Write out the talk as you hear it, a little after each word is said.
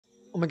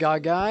my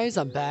god, guys,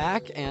 I'm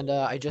back, and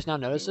I just now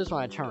noticed this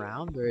when I turn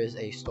around. There is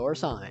a store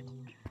sign.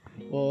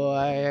 Well,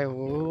 I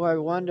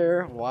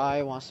wonder why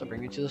it wants to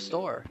bring me to the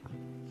store.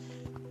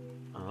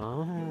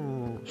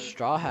 Oh,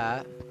 straw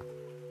hat.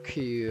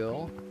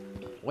 Cool.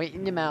 Wait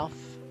in your mouth.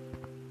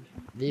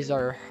 These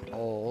are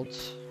old.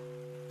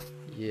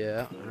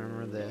 Yeah, I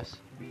remember this.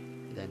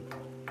 Then.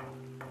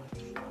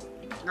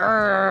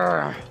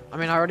 I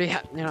mean, I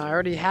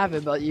already have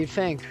it, but you'd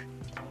think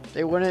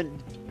they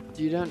wouldn't.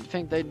 You don't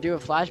think they'd do a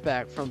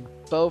flashback from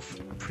both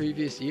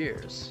previous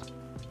years.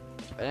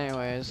 But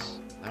anyways,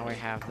 now we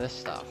have this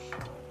stuff.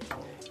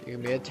 You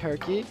can be a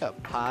turkey, a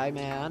pie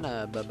man,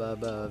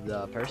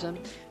 the person,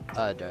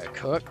 the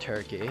cooked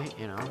turkey,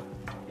 you know.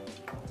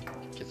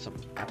 Get some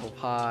apple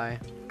pie,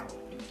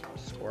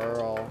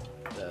 squirrel,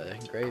 the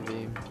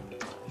gravy.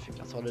 I think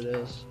that's what it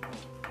is.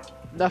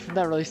 Nothing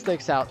that really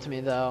sticks out to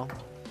me though.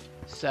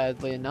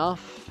 Sadly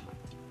enough.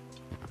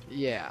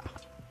 Yeah.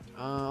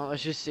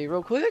 Let's just see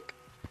real quick.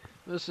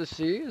 Let's just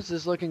see. Is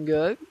this looking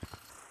good?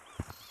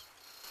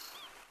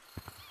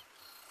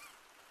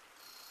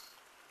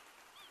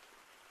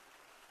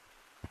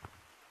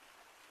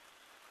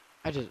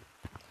 You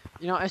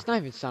know, it's not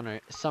even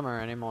summer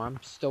anymore. I'm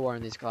still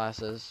wearing these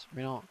glasses.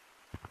 You know,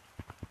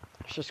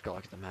 let's just go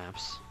look at the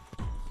maps.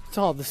 It's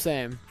all the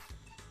same.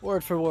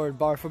 Word for word,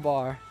 bar for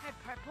bar. Hey,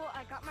 Purple,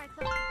 I got myself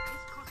ice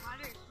cold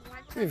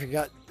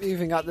water. We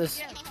even got this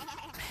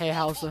Hey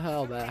House of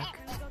Hell back.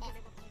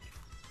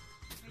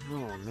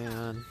 Oh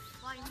man.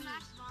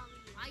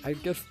 I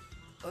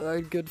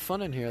had good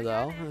fun in here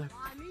though.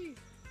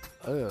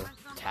 Oh,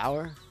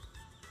 tower?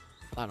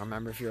 I don't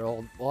remember if you're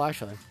old. Well,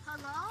 actually,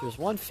 there's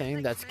one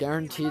thing that's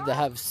guaranteed to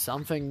have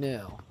something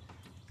new.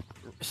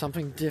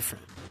 Something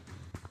different.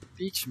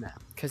 Beach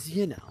map. Because,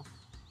 you know,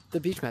 the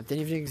beach map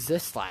didn't even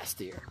exist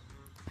last year.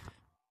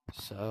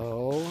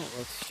 So,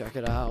 let's check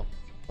it out.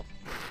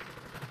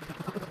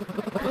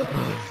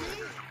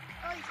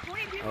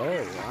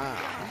 Oh, wow.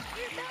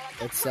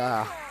 It's,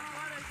 not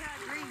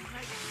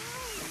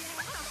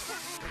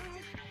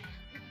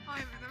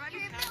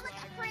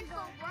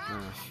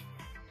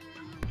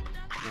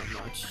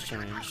much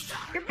changed.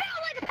 You're built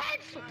like a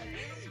pencil!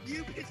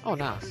 Oh,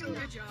 no.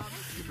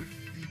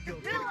 You're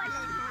built like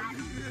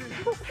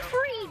a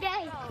 3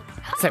 days!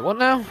 Say what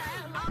now?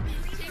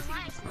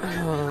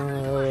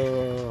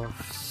 Oh,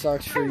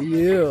 sucks for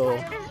you,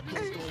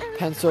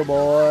 pencil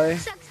boy.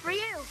 Sucks for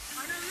you!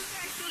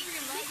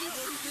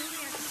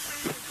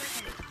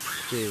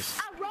 Jeez.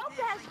 A rope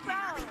has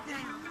grown!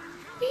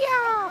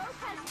 Yeah!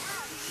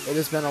 It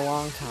has been a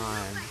long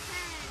time.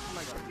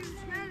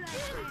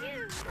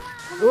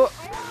 Oh,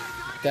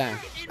 dang.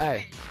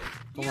 Hey,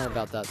 don't worry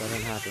about that. That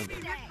didn't happen.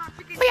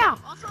 Yeah.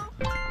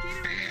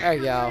 There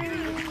you go.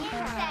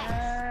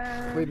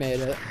 We made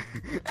it.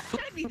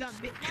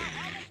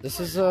 This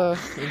is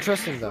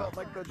interesting though.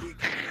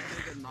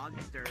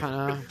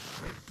 Kinda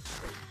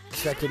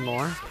expected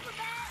more.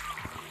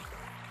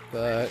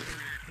 But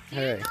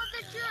hey.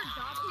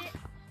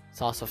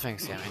 It's also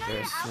Thanksgiving.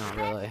 There's not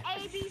really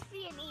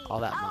all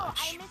that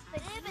much.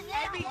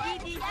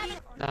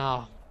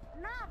 Now,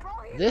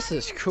 this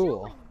is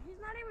cool. He's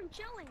not even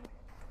chilling.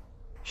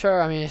 Sure,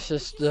 I mean, it's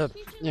just you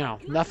know,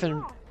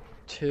 nothing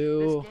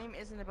too This game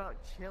isn't about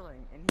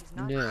chilling, and he's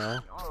not new.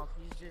 off.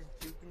 He's just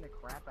juking the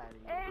crap out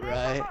of you.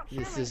 Right?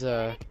 This is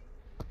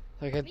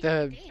like at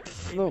the,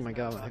 oh my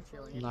god,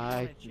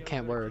 I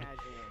can't word.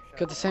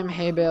 Got the same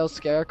hay bales,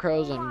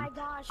 scarecrows, and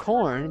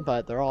corn,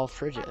 but they're all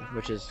frigid,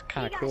 which is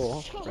kind of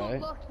cool,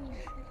 right?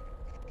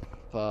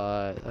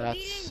 But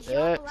that's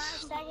it.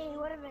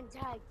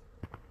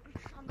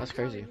 That's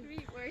crazy.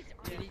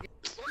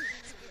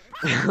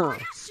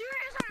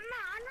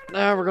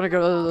 Now we're gonna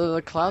go to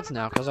the clouds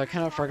now, because I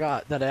kind of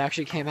forgot that it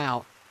actually came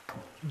out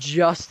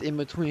just in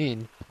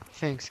between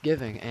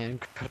Thanksgiving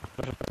and.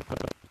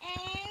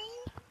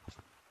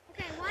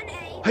 Okay,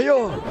 1A.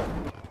 Hey-yo!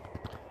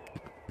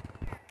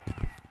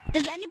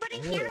 Does anybody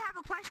here have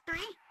a Quest 3?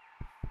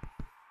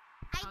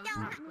 I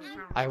don't.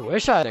 I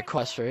wish I had a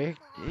Quest 3.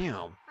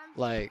 Damn.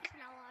 Like,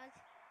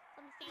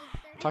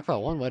 talk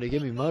about one way to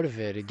get me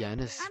motivated again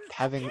is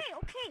having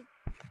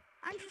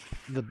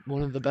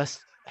one of the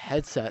best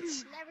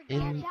headsets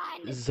in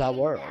the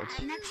world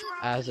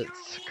as it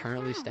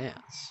currently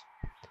stands.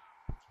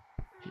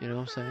 You know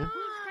what I'm saying?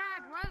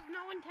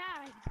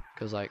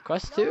 Because like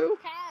Quest 2,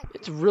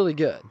 it's really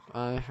good,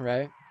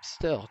 right?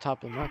 Still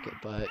top of the market,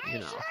 but you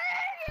know,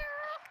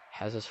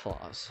 has its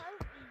flaws.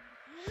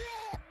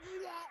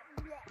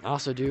 I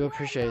also do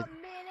appreciate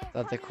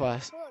that the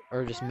Quest,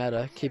 or just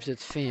Meta, keeps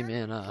its theme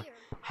in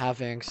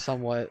having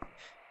somewhat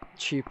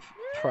cheap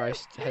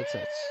priced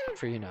headsets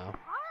for, you know,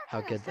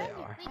 how good they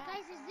are.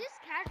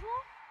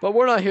 But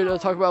we're not here to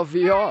talk about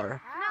VR.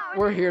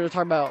 We're here to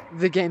talk about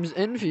the games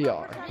in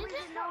VR.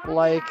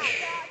 Like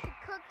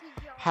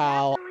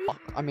how,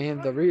 I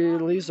mean, the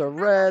leaves are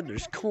red,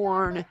 there's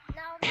corn,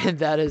 and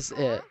that is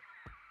it.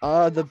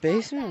 The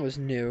basement was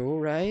new,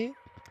 right?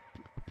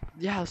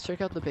 Yeah, let's check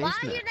out the basement.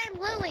 Why is your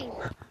name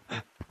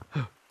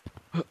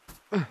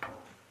Lily?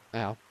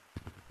 Ow.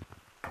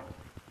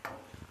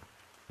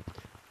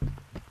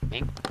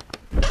 Mink.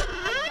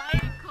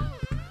 Diet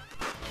Coke.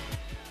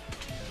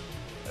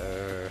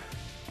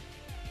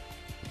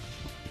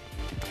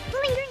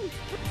 Bowling green.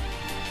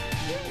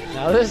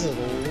 Now this is a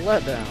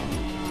letdown.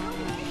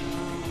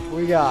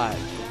 We got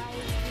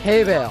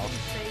Hay Bale,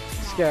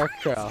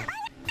 Scarecrow,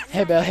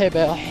 Hay Bale, Hay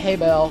Bale, Hay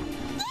Bale,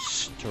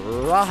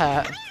 Straw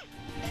Hat,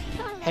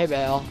 Hay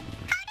Bale.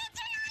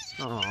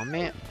 Oh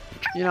man,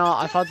 you know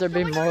I thought there'd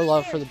be more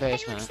love for the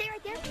basement. Stay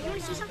right there. You want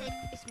to see something?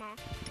 It's small.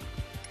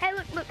 Hey,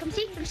 look, come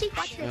see,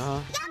 watch this. Uh-huh.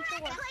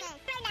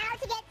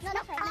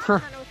 Huh.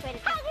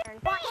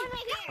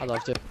 I'd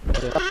love to.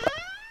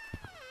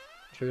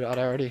 Shoot out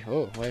already.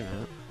 Oh wait a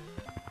minute.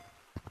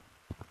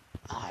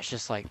 Oh, it's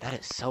just like that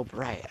is so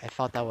bright. I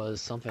thought that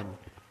was something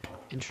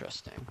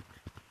interesting.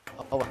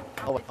 Oh,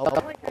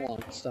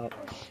 stop.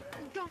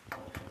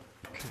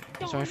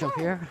 Is there anything up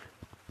here?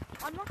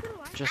 I'm not gonna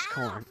lie. Just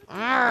corn.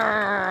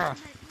 Arrgh!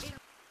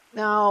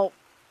 Now,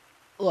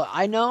 look,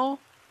 I know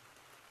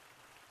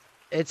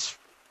it's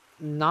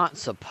not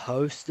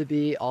supposed to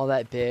be all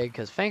that big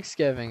because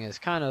Thanksgiving is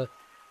kind of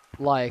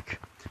like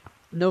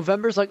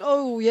November's like,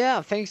 oh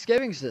yeah,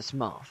 Thanksgiving's this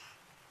month.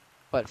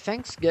 But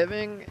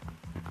Thanksgiving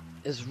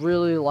is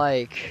really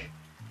like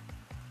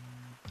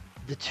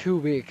the 2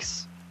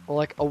 weeks, or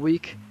like a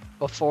week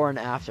before and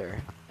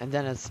after, and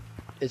then it's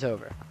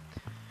over,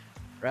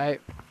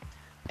 right?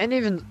 And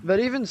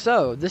even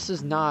so, this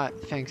is not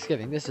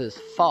Thanksgiving. This is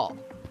fall,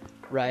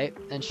 right?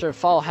 And sure,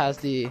 fall has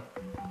the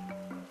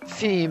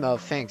theme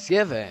of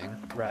Thanksgiving,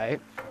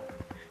 right?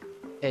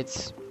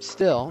 It's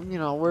still, you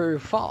know, we're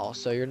fall,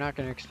 so you're not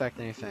gonna expect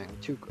anything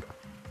too,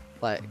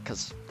 like,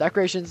 cause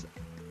decorations,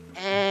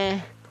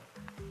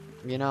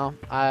 you know,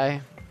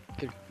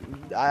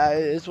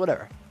 it's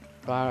whatever.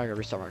 But I'm not gonna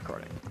restart my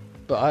recording.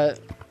 But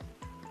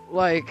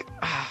like,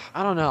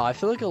 I don't know. I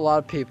feel like a lot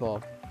of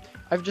people,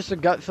 I have just a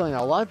gut feeling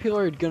that a lot of people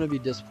are gonna be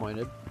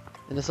disappointed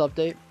in this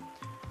update,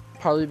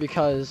 partly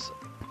because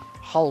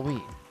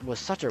Halloween was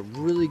such a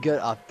really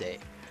good update,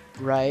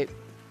 right?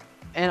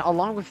 And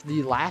along with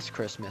the last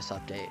Christmas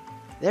update,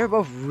 they were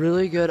both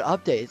really good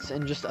updates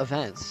and just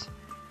events.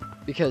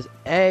 Because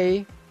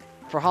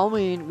for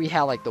Halloween, we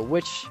had like the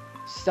witch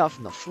stuff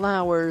and the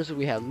flowers,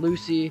 we had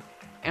Lucy,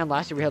 and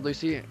last year we had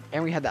Lucy,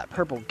 and we had that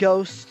purple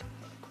ghost,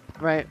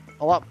 right?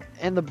 A lot,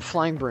 and the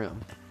flying broom.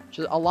 Which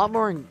is a lot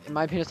more, in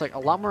my opinion, it's like a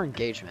lot more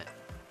engagement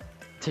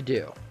to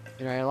do.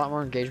 You know, a lot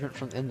more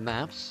engagement in the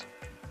maps.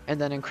 And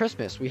then in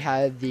Christmas, we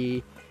had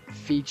the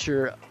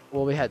feature,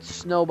 well, we had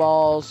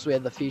snowballs, we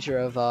had the feature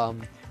of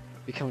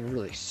becoming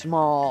really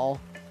small,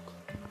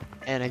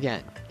 and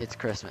again, it's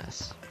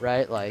Christmas,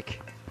 right?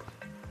 Like,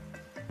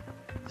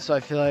 so I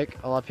feel like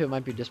a lot of people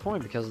might be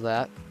disappointed because of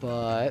that,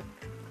 but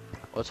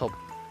let's hope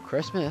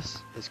Christmas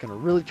is going to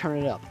really turn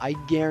it up. I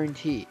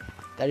guarantee.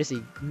 That is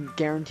a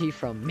guarantee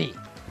from me.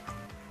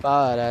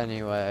 But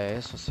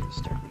anyways, let's see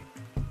this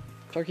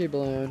turkey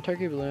balloon,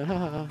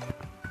 haha.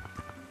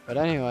 But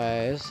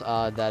anyways,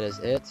 that is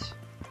it.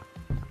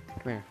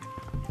 Come here.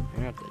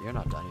 You're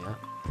not done yet.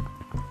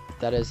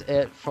 That is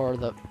it for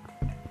the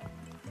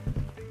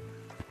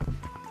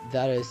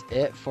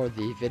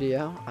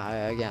video.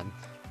 Again,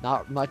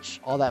 not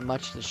all that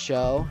much to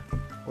show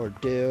or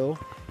do,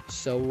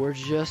 so we're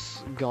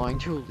just going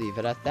to leave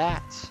it at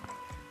that.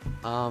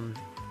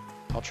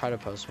 I'll try to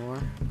post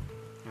more,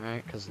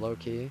 alright, because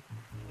low-key,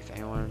 if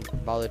anyone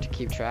bothered to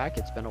keep track,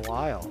 it's been a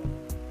while.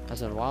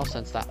 It's been a while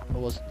since that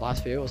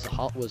last video was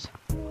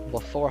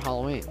before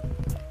Halloween,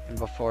 and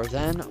before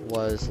then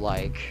was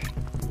like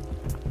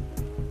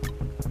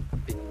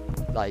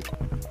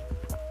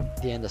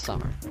the end of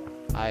summer.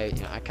 I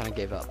kind of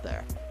gave up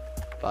there,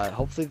 but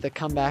hopefully the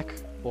comeback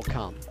will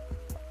come,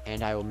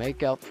 and I will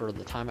make up for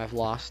the time I've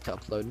lost to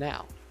upload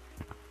now.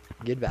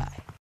 Goodbye.